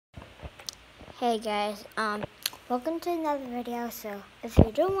Hey guys, welcome to another video. So if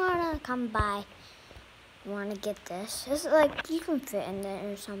you do wanna come by, wanna get this, it's like you can fit in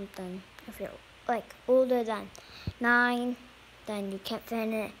there or something. If you're like older than 9, then you can't fit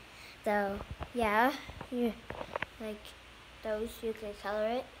in it. Though, yeah, you like those you can color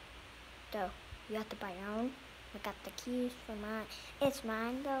it. Though you have to buy your own. I got the keys for mine. It's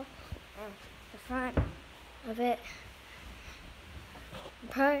mine though, and the front of it.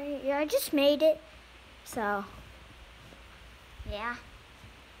 Yeah, I just made it, so yeah.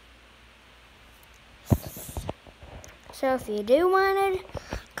 So if you do want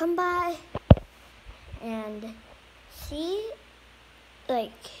to come by and see,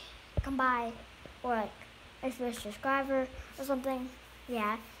 like, come by, or like if you're a subscriber or something,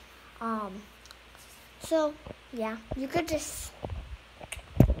 yeah. So yeah, you could just,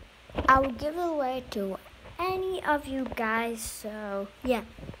 I would give it away to any of you guys. So yeah,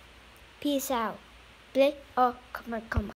 peace out. Play or come on.